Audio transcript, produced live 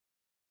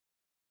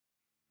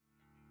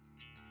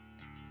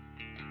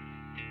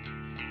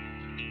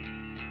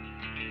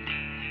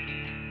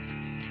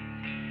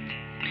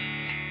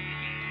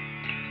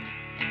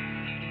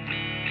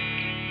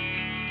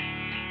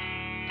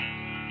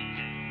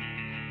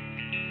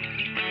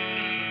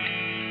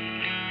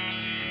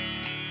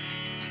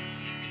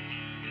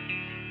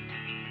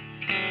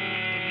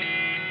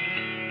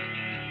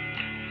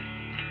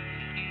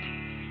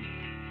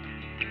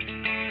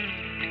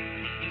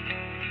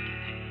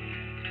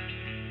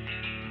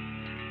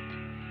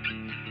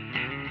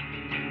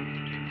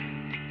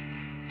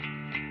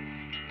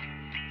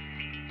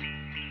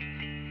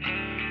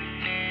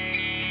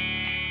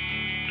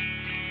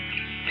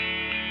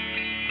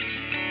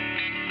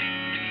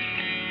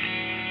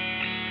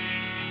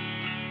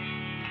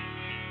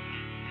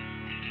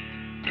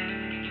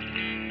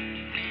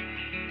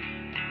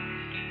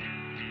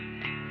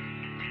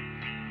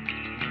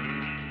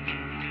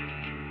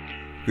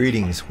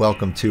Greetings.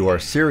 Welcome to our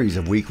series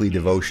of weekly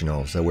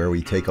devotionals where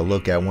we take a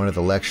look at one of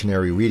the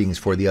lectionary readings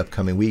for the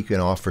upcoming week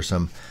and offer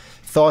some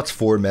thoughts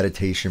for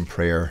meditation,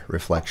 prayer,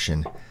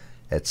 reflection,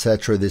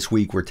 etc. This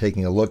week we're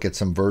taking a look at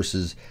some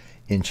verses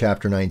in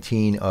chapter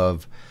 19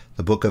 of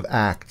the book of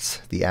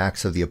Acts, the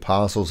Acts of the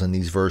Apostles, and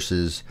these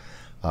verses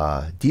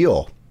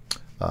deal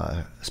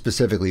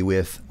specifically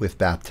with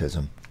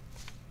baptism.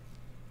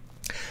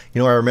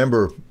 You know, I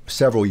remember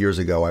several years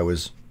ago I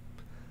was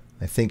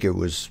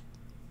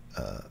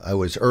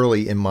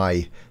early in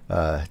my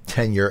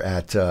tenure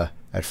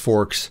at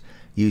Forks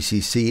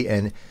UCC,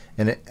 and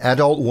an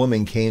adult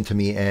woman came to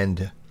me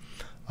and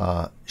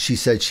she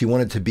said she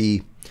wanted to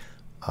be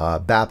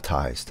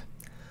baptized.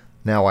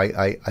 Now,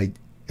 I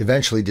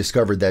eventually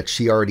discovered that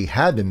she already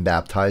had been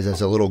baptized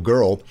as a little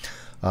girl,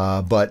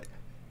 but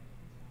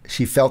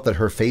she felt that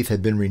her faith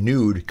had been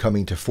renewed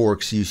coming to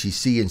Forks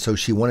UCC, and so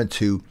she wanted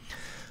to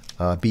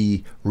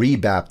be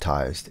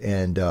rebaptized.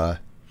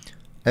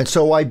 And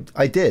so I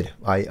did.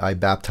 I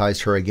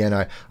baptized her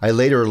again. I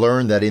later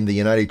learned that in the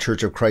United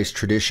Church of Christ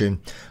tradition,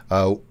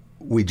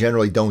 we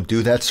generally don't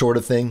do that sort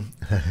of thing,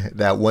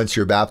 that once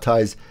you're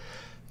baptized,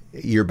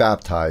 you're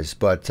baptized.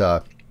 But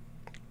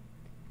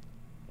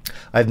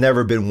I've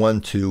never been one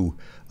to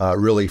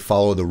really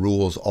follow the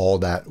rules all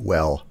that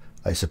well,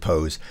 I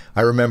suppose.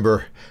 I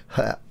remember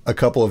a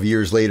couple of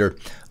years later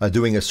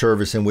doing a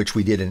service in which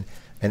we did an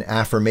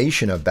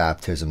affirmation of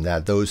baptism,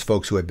 that those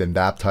folks who had been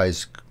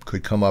baptized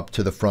could come up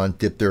to the front,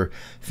 dip their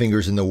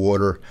fingers in the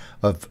water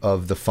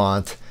of the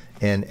font,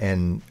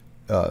 and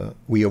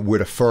we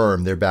would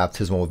affirm their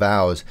baptismal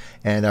vows.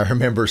 And I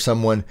remember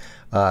someone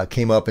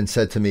came up and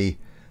said to me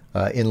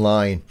in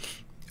line,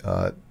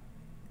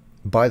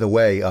 by the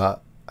way,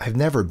 I've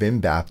never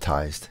been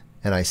baptized.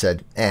 And I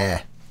said,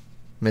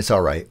 it's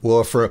all right.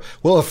 We'll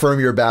affirm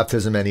your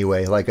baptism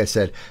anyway. Like I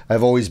said,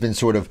 I've always been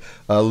sort of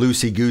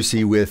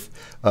loosey-goosey with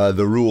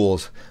the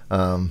rules,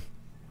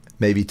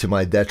 maybe to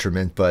my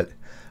detriment, but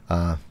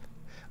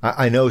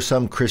I know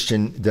some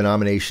Christian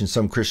denominations,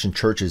 some Christian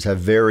churches have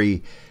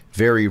very,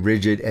 very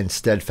rigid and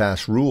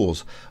steadfast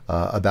rules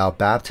about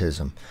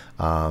baptism.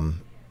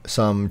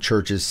 Some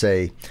churches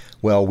say,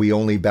 well, we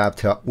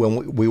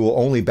will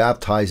only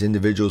baptize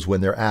individuals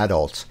when they're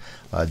adults,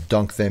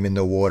 dunk them in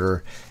the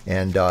water,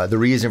 and the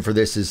reason for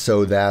this is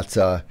so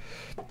that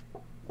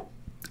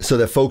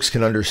folks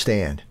can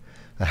understand,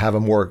 have a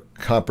more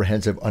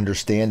comprehensive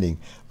understanding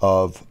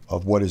of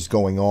what is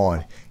going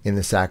on in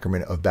the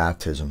sacrament of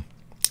baptism.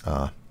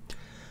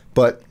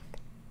 But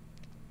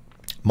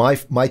my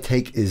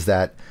take is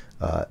that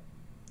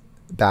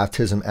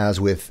baptism, as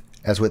with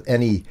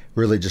any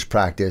religious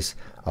practice,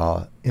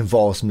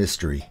 involves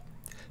mystery,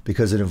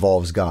 because it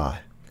involves God.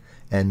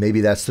 And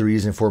maybe that's the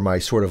reason for my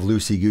sort of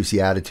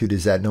loosey-goosey attitude,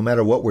 is that no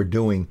matter what we're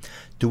doing,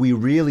 do we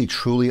really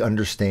truly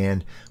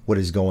understand what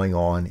is going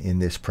on in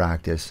this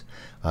practice?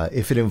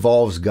 If it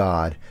involves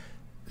God,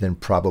 then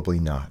probably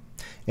not.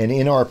 And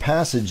in our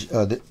passage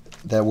that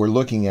we're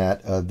looking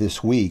at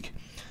this week,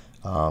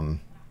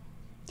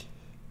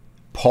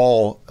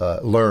 Paul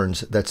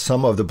learns that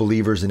some of the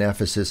believers in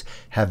Ephesus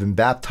have been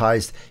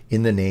baptized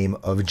in the name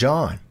of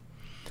John.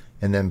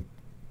 And then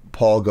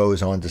Paul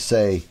goes on to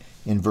say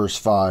in verse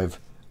 5,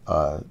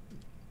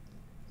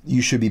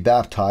 you should be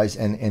baptized,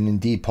 and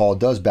indeed Paul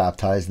does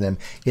baptize them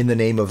in the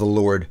name of the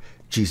Lord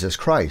Jesus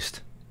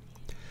Christ.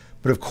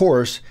 But of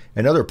course,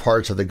 in other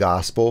parts of the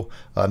gospel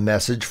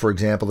message, for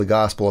example, the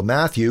Gospel of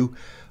Matthew,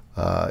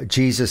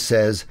 Jesus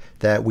says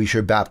that we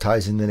should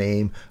baptize in the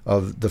name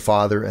of the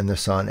Father and the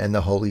Son and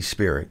the Holy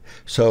Spirit.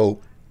 So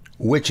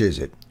which is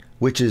it?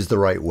 Which is the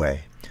right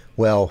way?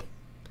 Well,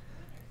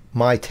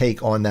 my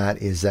take on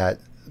that is that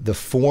the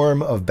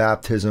form of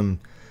baptism,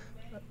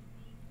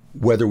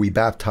 whether we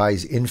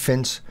baptize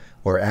infants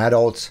or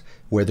adults,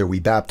 whether we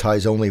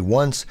baptize only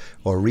once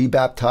or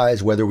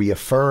rebaptize, whether we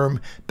affirm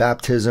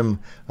baptism,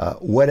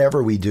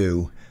 whatever we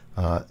do,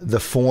 the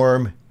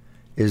form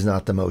is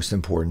not the most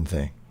important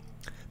thing.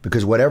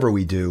 Because whatever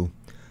we do,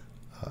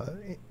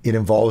 it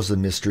involves the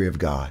mystery of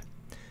God.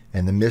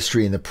 And the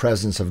mystery and the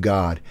presence of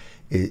God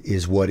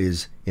is what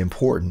is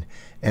important.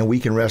 And we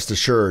can rest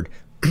assured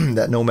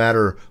that no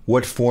matter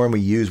what form we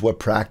use, what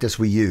practice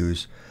we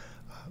use,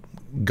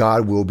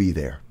 God will be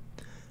there.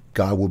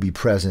 God will be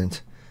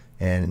present,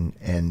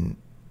 and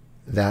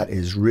that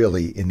is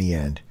really, in the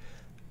end,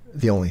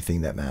 the only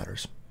thing that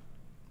matters.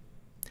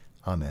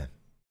 Amen.